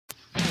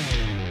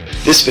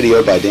This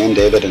video by Dan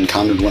David and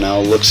Conrad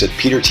Winnell looks at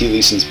Peter T.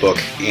 Leeson's book,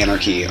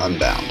 Anarchy,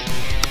 Unbound.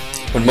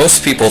 When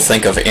most people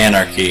think of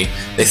anarchy,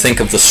 they think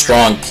of the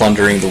strong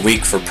plundering the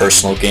weak for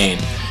personal gain,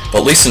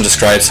 but Leeson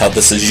describes how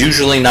this is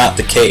usually not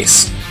the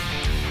case.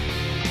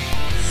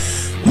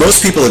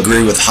 Most people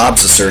agree with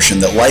Hobbes' assertion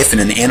that life in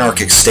an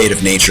anarchic state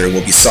of nature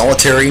will be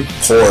solitary,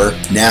 poor,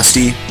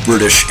 nasty,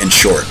 brutish, and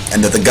short,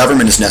 and that the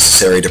government is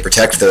necessary to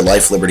protect their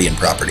life, liberty, and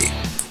property.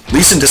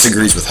 Leeson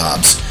disagrees with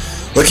Hobbes.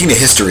 Looking to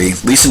history,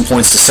 Leeson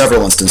points to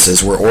several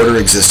instances where order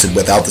existed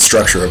without the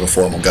structure of a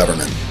formal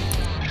government.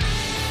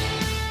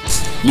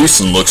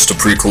 Leeson looks to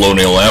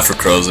pre-colonial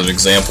Africa as an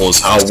example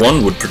as how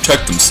one would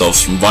protect themselves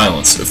from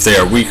violence if they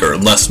are weaker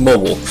and less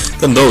mobile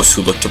than those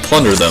who look to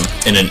plunder them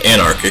in an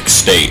anarchic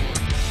state.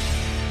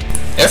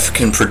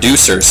 African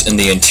producers in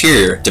the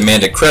interior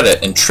demanded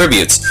credit and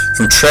tributes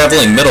from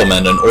traveling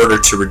middlemen in order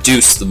to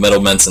reduce the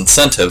middlemen's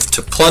incentive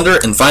to plunder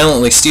and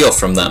violently steal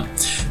from them.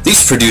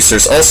 These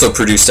producers also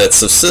produced at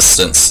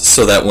subsistence,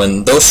 so that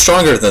when those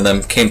stronger than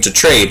them came to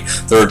trade,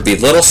 there would be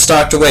little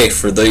stocked away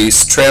for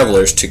these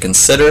travelers to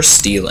consider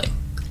stealing.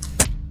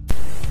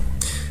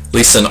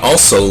 Leeson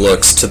also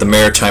looks to the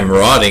maritime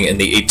marauding in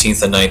the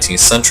 18th and 19th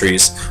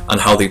centuries on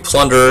how the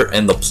plunderer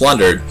and the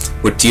plundered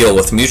would deal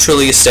with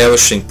mutually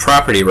establishing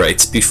property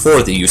rights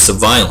before the use of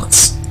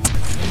violence.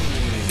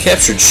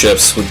 Captured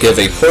ships would give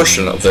a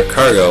portion of their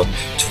cargo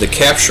to the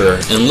capturer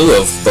in lieu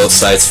of both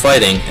sides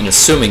fighting and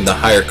assuming the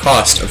higher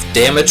cost of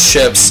damaged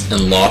ships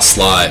and lost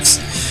lives.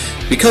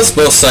 Because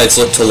both sides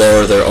looked to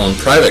lower their own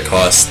private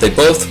costs, they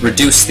both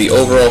reduced the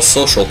overall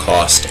social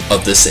cost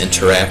of this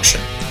interaction.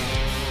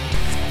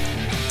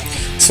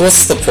 So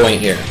what's the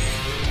point here?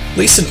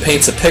 Leeson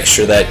paints a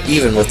picture that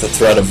even with the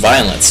threat of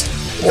violence,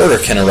 order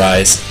can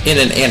arise in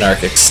an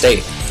anarchic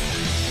state.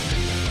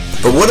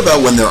 But what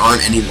about when there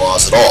aren't any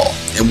laws at all?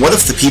 And what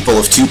if the people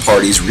of two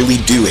parties really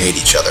do hate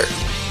each other?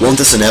 Won't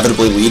this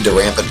inevitably lead to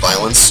rampant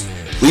violence?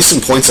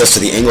 Leeson points us to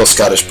the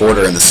Anglo-Scottish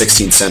border in the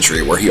 16th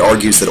century, where he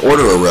argues that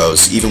order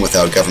arose even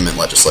without government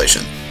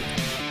legislation.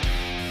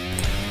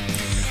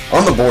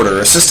 On the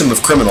border, a system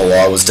of criminal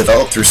law was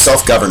developed through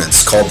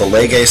self-governance called the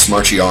leges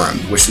martiarum,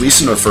 which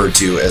Leeson referred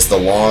to as the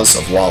laws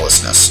of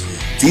lawlessness.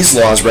 These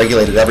laws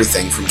regulated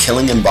everything from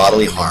killing and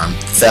bodily harm,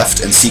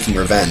 theft and seeking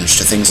revenge,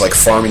 to things like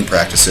farming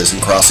practices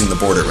and crossing the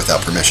border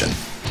without permission.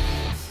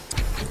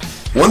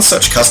 One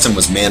such custom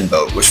was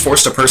manboat, which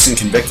forced a person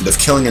convicted of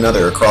killing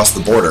another across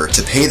the border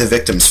to pay the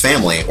victim's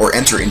family or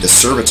enter into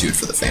servitude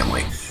for the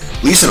family.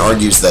 Leeson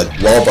argues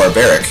that, while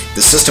barbaric,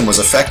 the system was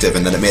effective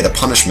in that it made a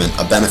punishment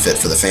a benefit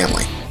for the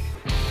family.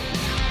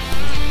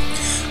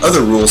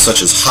 Other rules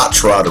such as hot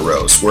trot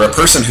arose, where a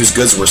person whose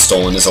goods were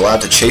stolen is allowed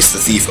to chase the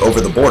thief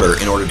over the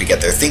border in order to get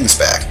their things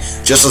back,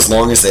 just as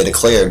long as they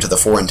declared to the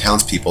foreign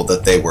townspeople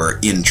that they were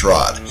in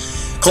trod.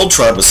 Cold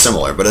trod was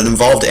similar, but it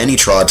involved any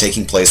trod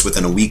taking place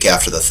within a week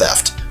after the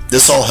theft.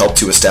 This all helped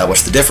to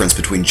establish the difference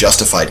between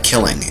justified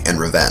killing and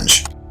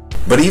revenge.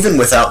 But even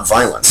without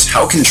violence,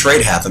 how can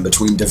trade happen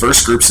between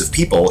diverse groups of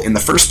people in the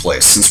first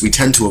place, since we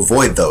tend to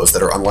avoid those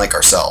that are unlike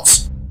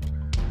ourselves?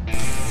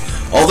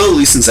 Although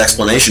Leeson's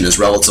explanation is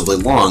relatively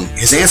long,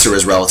 his answer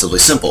is relatively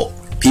simple.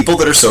 People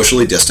that are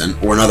socially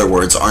distant, or in other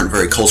words, aren't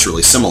very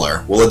culturally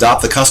similar, will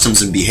adopt the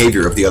customs and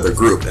behavior of the other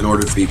group in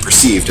order to be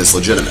perceived as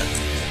legitimate.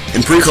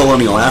 In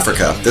pre-colonial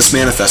Africa, this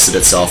manifested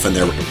itself in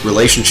their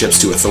relationships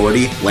to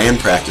authority, land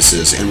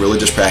practices, and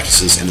religious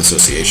practices and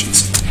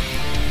associations.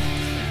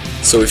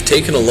 So we've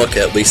taken a look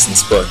at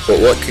Leeson's book,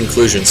 but what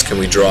conclusions can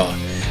we draw?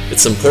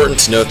 It's important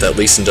to note that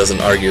Leeson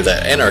doesn't argue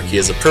that anarchy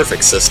is a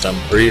perfect system,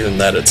 or even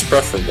that it's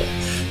preferable.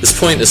 His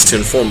point is to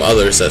inform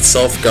others that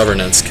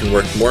self-governance can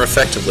work more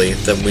effectively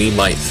than we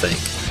might think.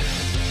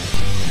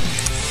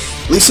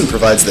 Leeson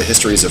provides the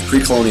histories of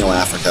pre-colonial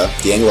Africa,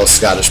 the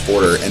Anglo-Scottish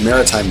border, and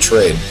maritime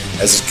trade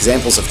as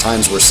examples of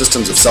times where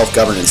systems of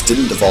self-governance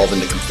didn't devolve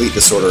into complete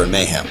disorder and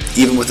mayhem,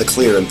 even with the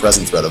clear and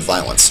present threat of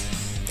violence.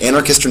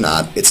 Anarchist or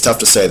not, it's tough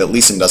to say that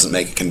Leeson doesn't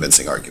make a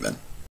convincing argument.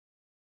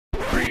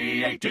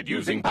 Created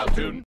using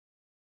Powtoon.